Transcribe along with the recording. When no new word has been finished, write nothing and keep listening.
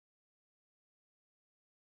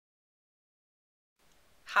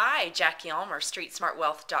Hi, Jackie Ulmer,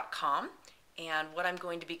 StreetSmartWealth.com, and what I'm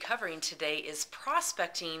going to be covering today is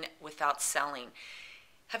prospecting without selling.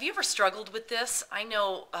 Have you ever struggled with this? I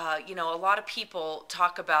know, a lot of people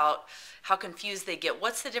talk about how confused they get.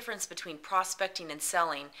 What's the difference between prospecting and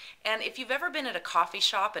selling? And if you've ever been at a coffee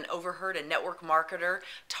shop and overheard a network marketer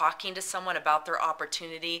talking to someone about their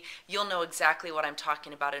opportunity, you'll know exactly what I'm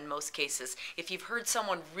talking about in most cases. If you've heard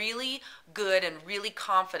someone really good and really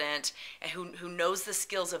confident and who knows the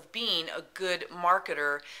skills of being a good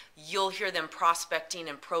marketer, you'll hear them prospecting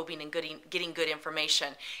and probing and getting good information.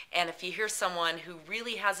 And if you hear someone who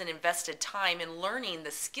really hasn't invested time in learning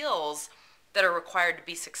the skills that are required to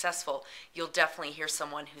be successful, you'll definitely hear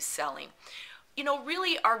someone who's selling.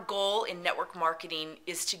 Really our goal in network marketing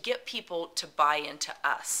is to get people to buy into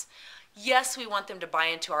us. Yes, we want them to buy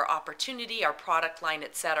into our opportunity, our product line,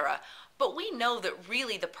 etc. But we know that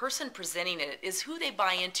really the person presenting it is who they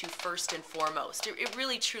buy into first and foremost. It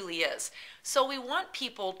really truly is. So we want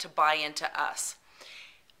people to buy into us.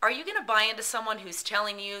 Are you going to buy into someone who's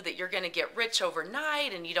telling you that you're going to get rich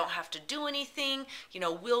overnight and you don't have to do anything?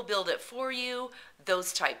 We'll build it for you,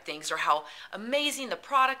 those type things, or how amazing the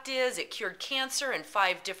product is, it cured cancer in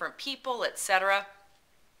 5 different people, etc.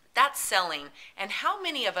 That's selling. And how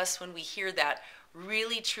many of us, when we hear that,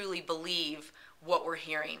 really truly believe what we're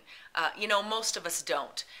hearing? Most of us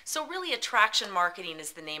don't. So really attraction marketing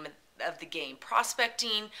is the name of the game.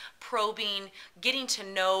 Prospecting, probing, getting to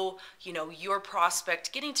know, your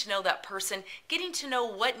prospect, getting to know that person, getting to know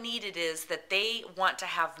what need it is that they want to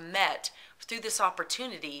have met through this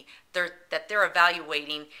opportunity that they're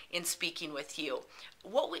evaluating in speaking with you.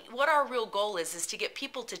 What our real goal is to get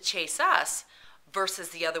people to chase us versus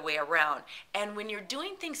the other way around. And when you're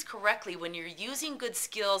doing things correctly, when you're using good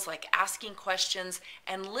skills like asking questions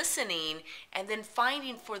and listening, and then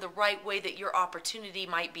finding for the right way that your opportunity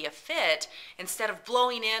might be a fit, instead of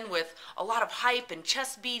blowing in with a lot of hype and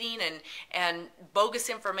chest beating and bogus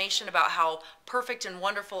information about how perfect and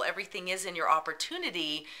wonderful everything is in your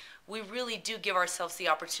opportunity, we really do give ourselves the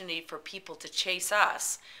opportunity for people to chase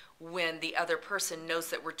us when the other person knows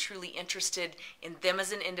that we're truly interested in them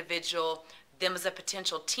as an individual, them as a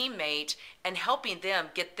potential teammate, and helping them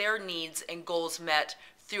get their needs and goals met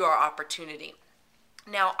through our opportunity.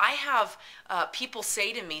 Now, I have people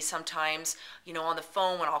say to me sometimes, on the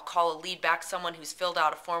phone when I'll call a lead back, someone who's filled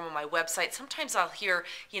out a form on my website, sometimes I'll hear,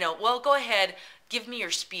 well, go ahead, give me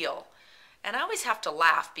your spiel. And I always have to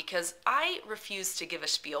laugh because I refuse to give a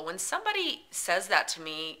spiel. When somebody says that to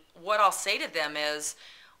me, what I'll say to them is,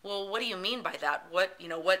 well, what do you mean by that?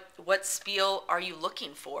 What spiel are you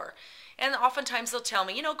looking for? And oftentimes they'll tell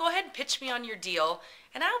me, go ahead and pitch me on your deal.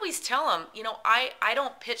 And I always tell them, I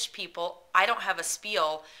don't pitch people. I don't have a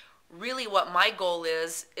spiel. Really what my goal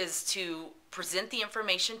is to present the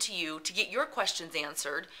information to you, to get your questions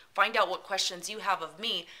answered, find out what questions you have of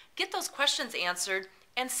me, get those questions answered,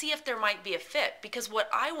 and see if there might be a fit. Because what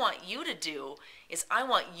I want you to do is I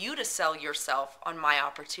want you to sell yourself on my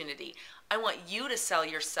opportunity. I want you to sell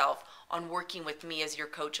yourself on working with me as your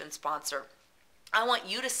coach and sponsor. I want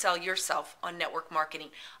you to sell yourself on network marketing.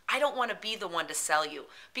 I don't want to be the one to sell you,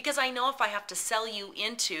 because I know if I have to sell you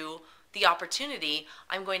into the opportunity,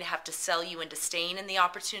 I'm going to have to sell you into staying in the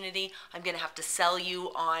opportunity. I'm going to have to sell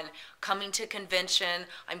you on coming to convention.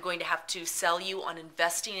 I'm going to have to sell you on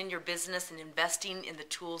investing in your business and investing in the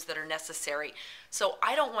tools that are necessary. So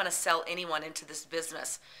I don't want to sell anyone into this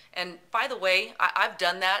business. And by the way, I've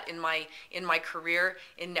done that in my career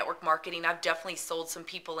in network marketing. I've definitely sold some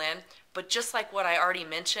people in. But just like what I already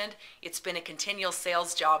mentioned, it's been a continual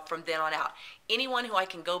sales job from then on out. Anyone who I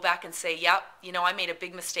can go back and say, yep, I made a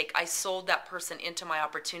big mistake. I sold that person into my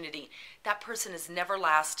opportunity. That person has never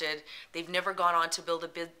lasted. They've never gone on to build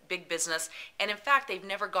a big business. And in fact, they've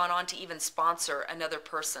never gone on to even sponsor another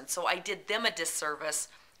person. So I did them a disservice,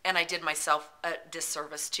 and I did myself a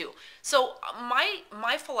disservice too. So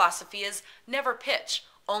my philosophy is never pitch,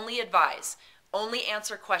 only advise. Only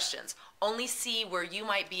answer questions. Only see where you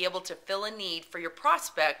might be able to fill a need for your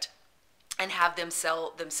prospect and have them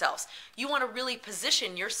sell themselves. You want to really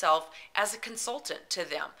position yourself as a consultant to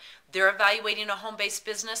them. They're evaluating a home-based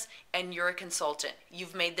business and you're a consultant.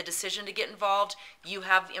 You've made the decision to get involved. You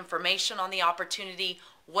have information on the opportunity.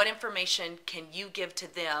 What information can you give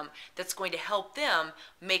to them that's going to help them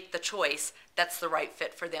make the choice that's the right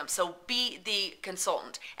fit for them? So be the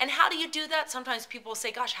consultant. And how do you do that? Sometimes people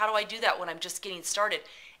say, gosh, how do I do that when I'm just getting started?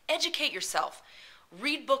 Educate yourself.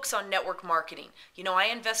 Read books on network marketing. I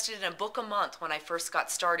invested in a book a month when I first got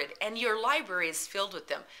started, and your library is filled with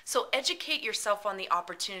them. So educate yourself on the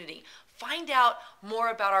opportunity. Find out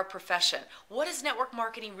more about our profession. What does network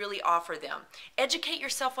marketing really offer them? Educate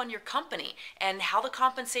yourself on your company and how the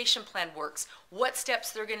compensation plan works. What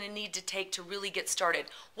steps they're going to need to take to really get started.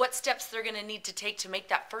 What steps they're going to need to take to make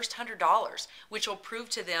that first $100, which will prove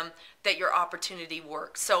to them that your opportunity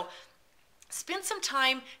works. So spend some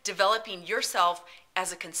time developing yourself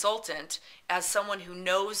as a consultant, as someone who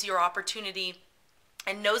knows your opportunity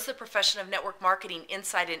and knows the profession of network marketing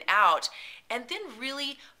inside and out, and then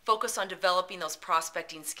really focus on developing those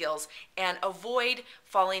prospecting skills and avoid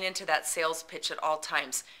falling into that sales pitch at all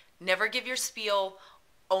times. Never give your spiel,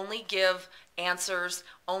 only give answers,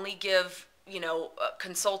 only give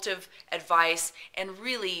consultative advice, and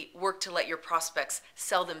really work to let your prospects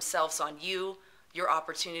sell themselves on you, your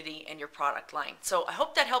opportunity, and your product line. So I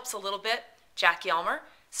hope that helps a little bit. Jackie Ulmer,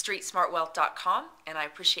 StreetSmartWealth.com, and I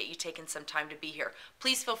appreciate you taking some time to be here.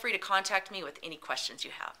 Please feel free to contact me with any questions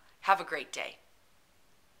you have. Have a great day.